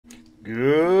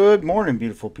Good morning,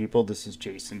 beautiful people. This is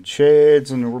Jason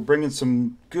Shades, and we're bringing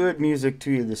some good music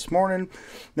to you this morning.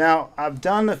 Now, I've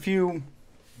done a few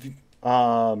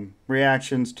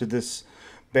reactions to this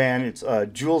band. It's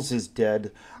Jules is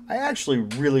Dead. I actually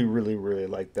really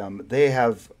like them. They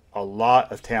have a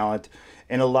lot of talent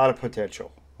and a lot of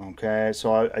potential. Okay,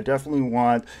 so I definitely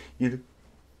want you to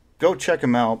go check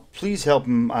them out. Please help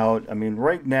them out. I mean,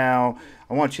 right now,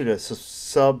 I want you to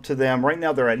sub to them. Right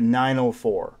now, they're at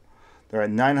 904. They're at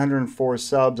 904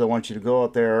 subs. I want you to go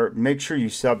out there. Make sure you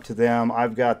sub to them.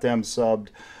 I've got them subbed.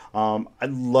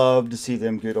 I'd love to see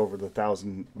them get over the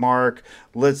 1,000 mark.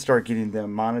 Let's start getting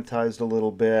them monetized a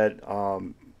little bit.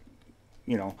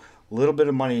 You know, a little bit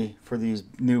of money for these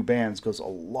new bands goes a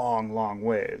long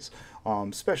ways,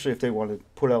 especially if they want to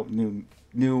put out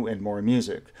new and more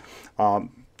music.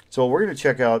 So we're going to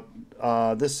check out,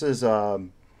 this is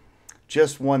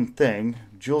Just One Thing,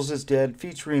 Jules is Dead,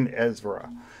 featuring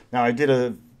Ezra. Now, I did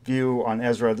a view on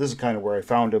Ezra. This is kind of where I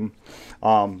found him.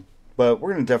 But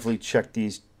we're going to definitely check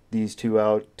these two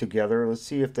out together. Let's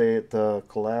see if the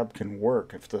collab can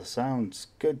work, if the sound's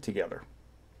good together.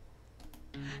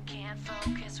 Can't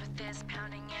focus with this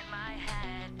pounding in my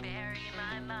head. Bury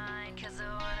my mind, 'cause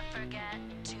I wanna forget.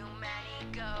 Too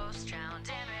many ghosts drowned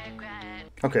in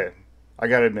regret. Okay, I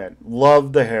gotta admit,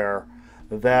 love the hair.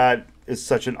 That is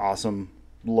such an awesome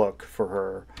look for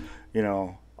her, you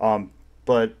know.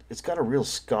 But it's got a real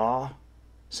ska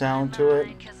sound to it.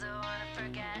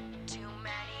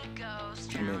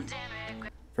 I mean,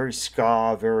 very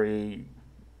ska, very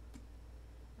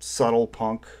subtle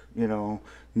punk, you know,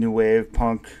 new wave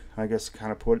punk, I guess,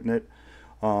 kind of putting it.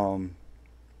 But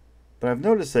I've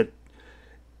noticed that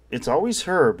it's always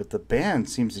her, but the band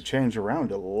seems to change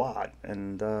around a lot,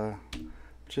 and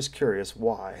just curious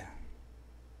why.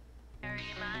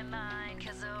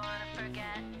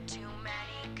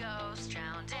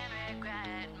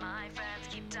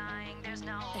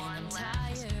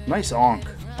 Nice onk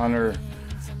on her,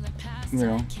 you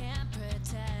know.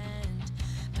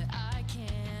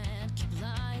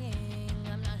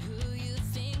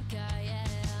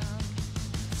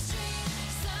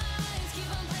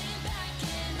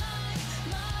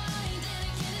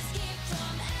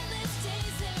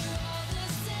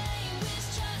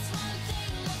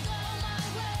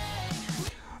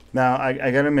 Now,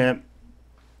 I gotta admit,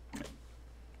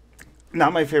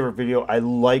 not my favorite video. I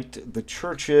liked the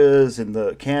churches and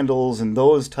the candles and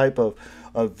those type of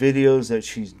videos that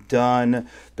she's done.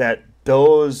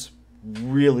 Those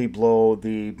really blow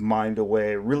the mind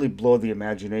away, really blow the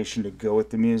imagination to go with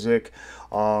the music.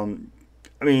 I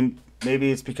mean,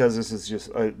 maybe it's because this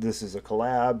is a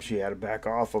collab. She had to back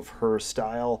off of her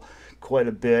style quite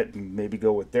a bit and maybe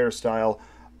go with their style.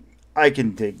 I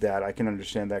can dig that. I can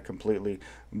understand that completely.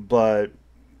 But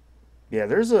yeah,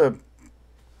 there's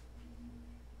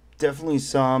definitely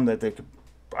some that they could.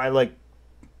 I like.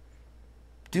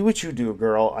 Do what you do,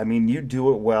 girl. I mean, you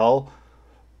do it well.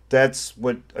 That's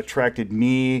what attracted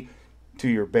me to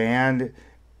your band,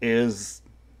 is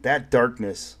that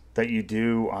darkness that you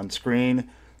do on screen.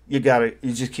 You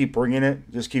just keep bringing it.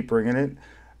 Just keep bringing it.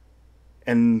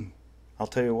 And I'll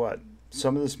tell you what.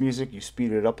 Some of this music, you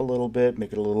speed it up a little bit,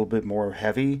 make it a little bit more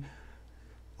heavy,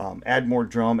 add more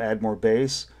drum, add more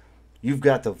bass. You've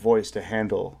got the voice to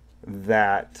handle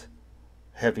that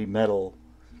heavy metal.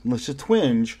 There's a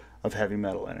twinge of heavy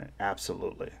metal in it,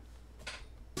 absolutely.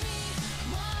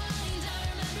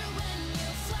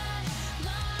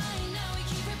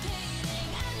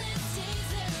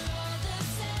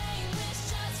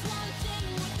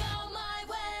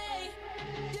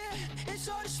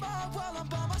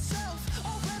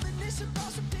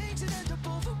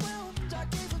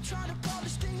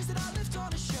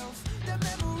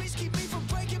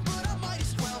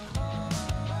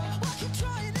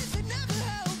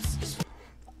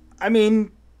 I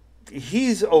mean,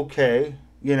 he's okay,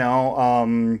 you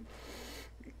know.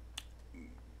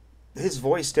 His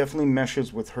voice definitely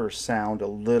meshes with her sound a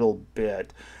little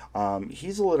bit.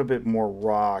 He's a little bit more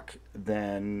rock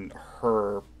than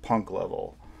her punk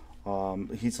level.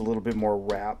 He's a little bit more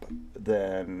rap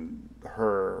than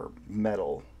her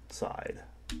metal side.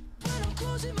 I'm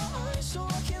closing my eyes so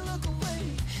I can't look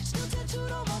away. Still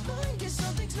tattooed on my mind, guess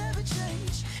some things never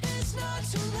change. It's not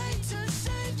too late to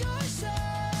save yourself.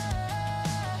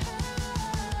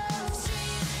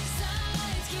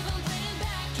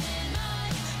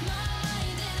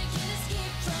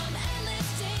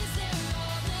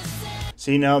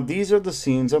 See, now these are the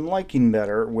scenes I'm liking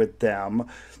better with them.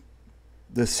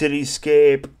 The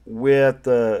cityscape with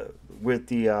the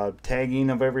tagging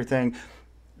of everything.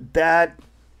 That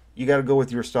you got to go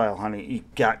with your style, honey. You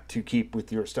got to keep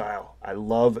with your style. I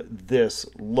love this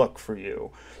look for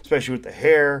you, especially with the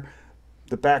hair,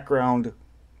 the background.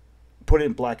 Put it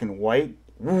in black and white.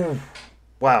 Woo.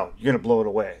 Wow, you're gonna blow it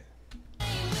away.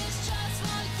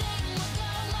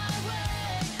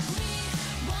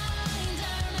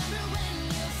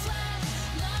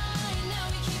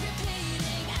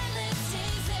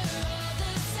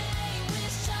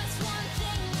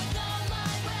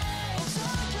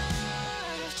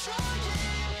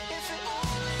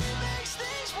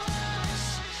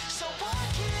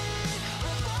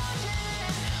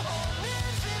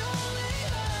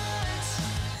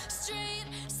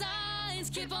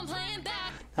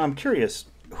 I'm curious,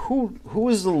 who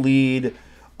is the lead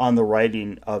on the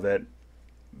writing of it?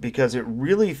 Because it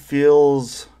really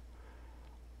feels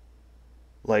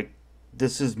like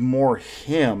this is more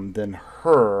him than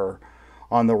her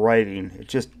on the writing. It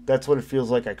just, that's what it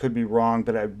feels like. I could be wrong,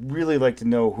 but I'd really like to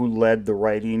know who led the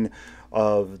writing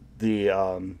of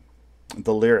the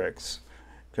lyrics,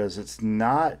 because it's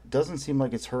not, doesn't seem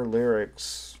like it's her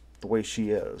lyrics the way she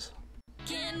is.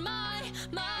 In my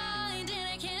mind, and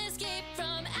I can't escape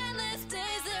from endless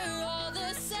days. They're all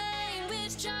the same.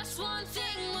 With just one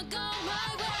thing will go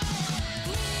my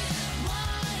way.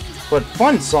 But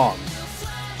fun song.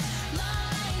 Now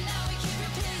we keep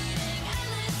repeating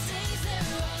endless days.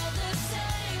 They're all the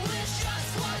same. With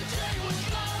just one thing will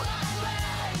go my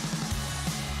way.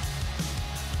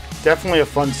 Definitely a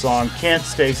fun song. Can't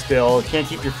stay still. Can't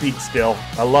keep your feet still.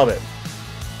 I love it.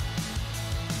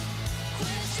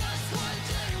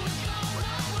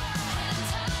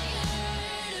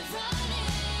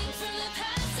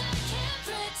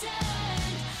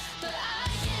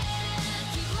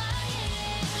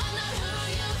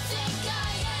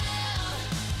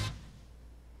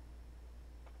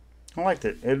 I liked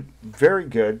it. It very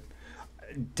good.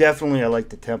 Definitely, I liked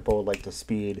the tempo, liked the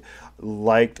speed,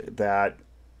 liked that.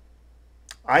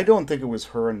 I don't think it was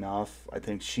her enough. I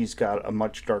think she's got a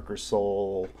much darker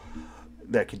soul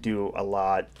that could do a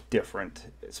lot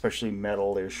different, especially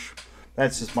metal-ish.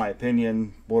 That's just my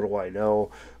opinion. What do I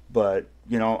know? But,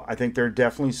 you know, I think they're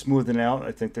definitely smoothing out.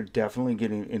 I think they're definitely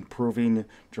improving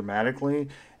dramatically.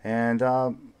 And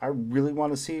I really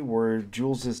want to see where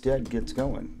Jules is Dead gets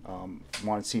going. I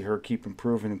want to see her keep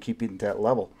improving and keep at that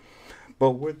level.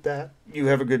 But with that, you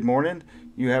have a good morning.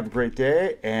 You have a great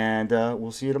day. And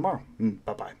we'll see you tomorrow.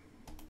 Bye-bye.